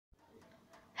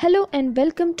Hello and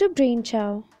welcome to Brain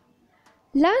Chow.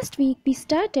 Last week we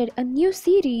started a new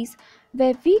series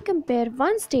where we compare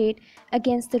one state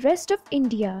against the rest of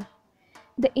India.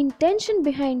 The intention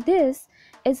behind this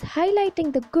is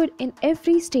highlighting the good in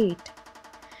every state.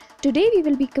 Today we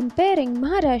will be comparing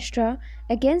Maharashtra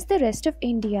against the rest of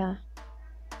India.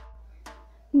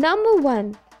 Number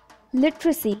 1.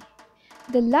 Literacy.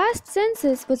 The last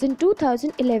census was in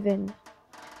 2011.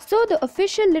 So the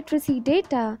official literacy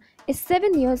data is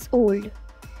 7 years old.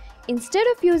 Instead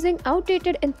of using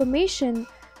outdated information,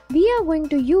 we are going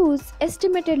to use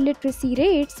estimated literacy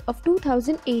rates of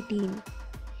 2018.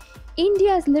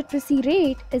 India's literacy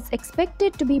rate is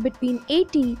expected to be between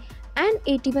 80 and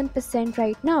 81%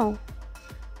 right now.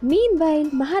 Meanwhile,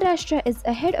 Maharashtra is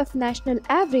ahead of national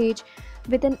average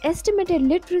with an estimated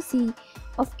literacy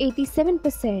of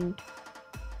 87%.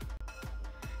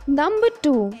 Number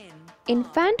 2.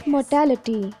 Infant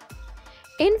mortality.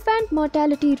 Infant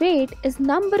mortality rate is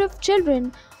number of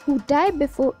children who die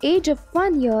before age of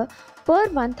 1 year per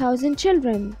 1000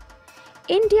 children.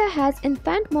 India has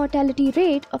infant mortality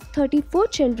rate of 34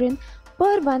 children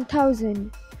per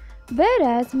 1000,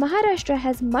 whereas Maharashtra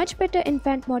has much better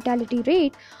infant mortality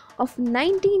rate of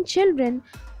 19 children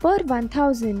per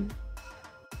 1000.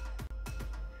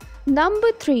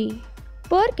 Number 3.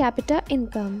 Per capita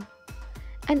income.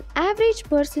 An average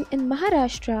person in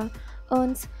Maharashtra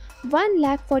earns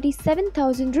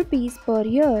 1,47,000 rupees per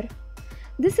year.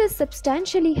 This is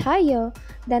substantially higher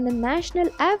than the national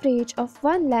average of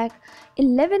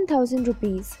 1,11,000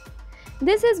 rupees.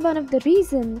 This is one of the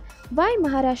reasons why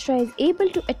Maharashtra is able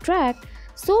to attract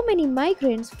so many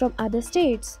migrants from other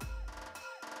states.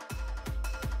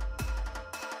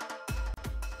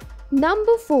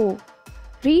 Number 4.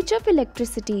 Reach of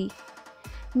electricity.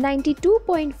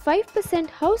 92.5%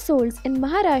 households in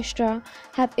Maharashtra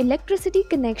have electricity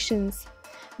connections,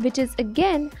 which is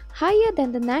again higher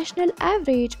than the national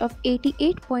average of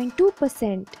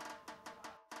 88.2%.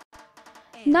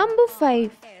 Number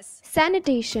 5.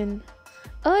 Sanitation.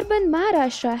 Urban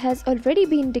Maharashtra has already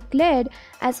been declared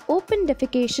as open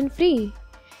defecation free.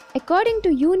 According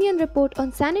to Union Report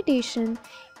on Sanitation,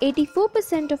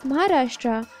 84% of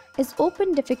Maharashtra is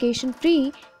open defecation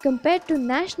free compared to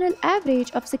national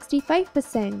average of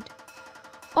 65%.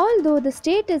 Although the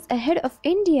state is ahead of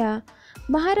India,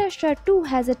 Maharashtra too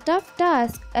has a tough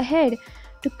task ahead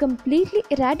to completely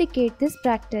eradicate this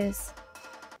practice.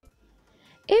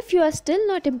 If you are still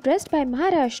not impressed by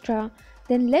Maharashtra,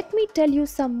 then let me tell you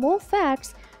some more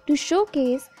facts to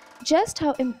showcase just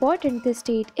how important this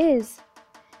state is.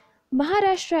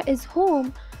 Maharashtra is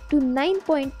home to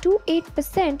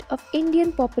 9.28% of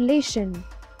Indian population.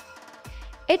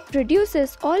 It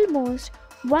produces almost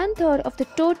 1/3 of the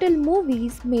total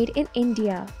movies made in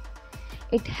India.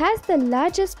 It has the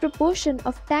largest proportion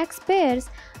of taxpayers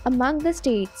among the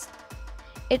states.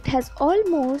 It has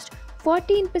almost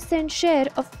 14% share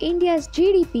of India's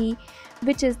GDP,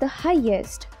 which is the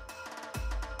highest.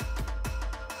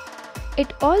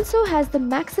 It also has the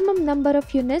maximum number of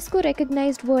UNESCO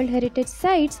recognized World Heritage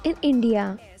Sites in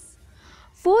India.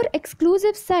 4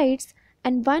 exclusive sites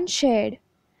and 1 shared.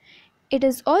 It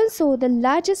is also the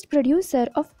largest producer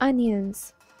of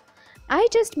onions. I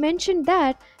just mentioned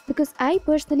that because I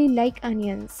personally like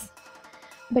onions.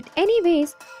 But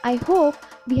anyways, I hope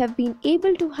we have been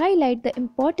able to highlight the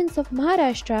importance of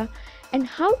Maharashtra and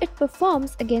how it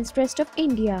performs against rest of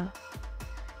India.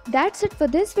 That's it for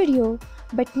this video,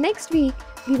 but next week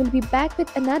we will be back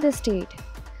with another state.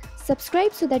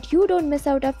 Subscribe so that you don't miss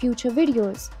out our future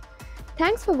videos.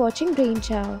 Thanks for watching Brain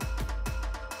Chow.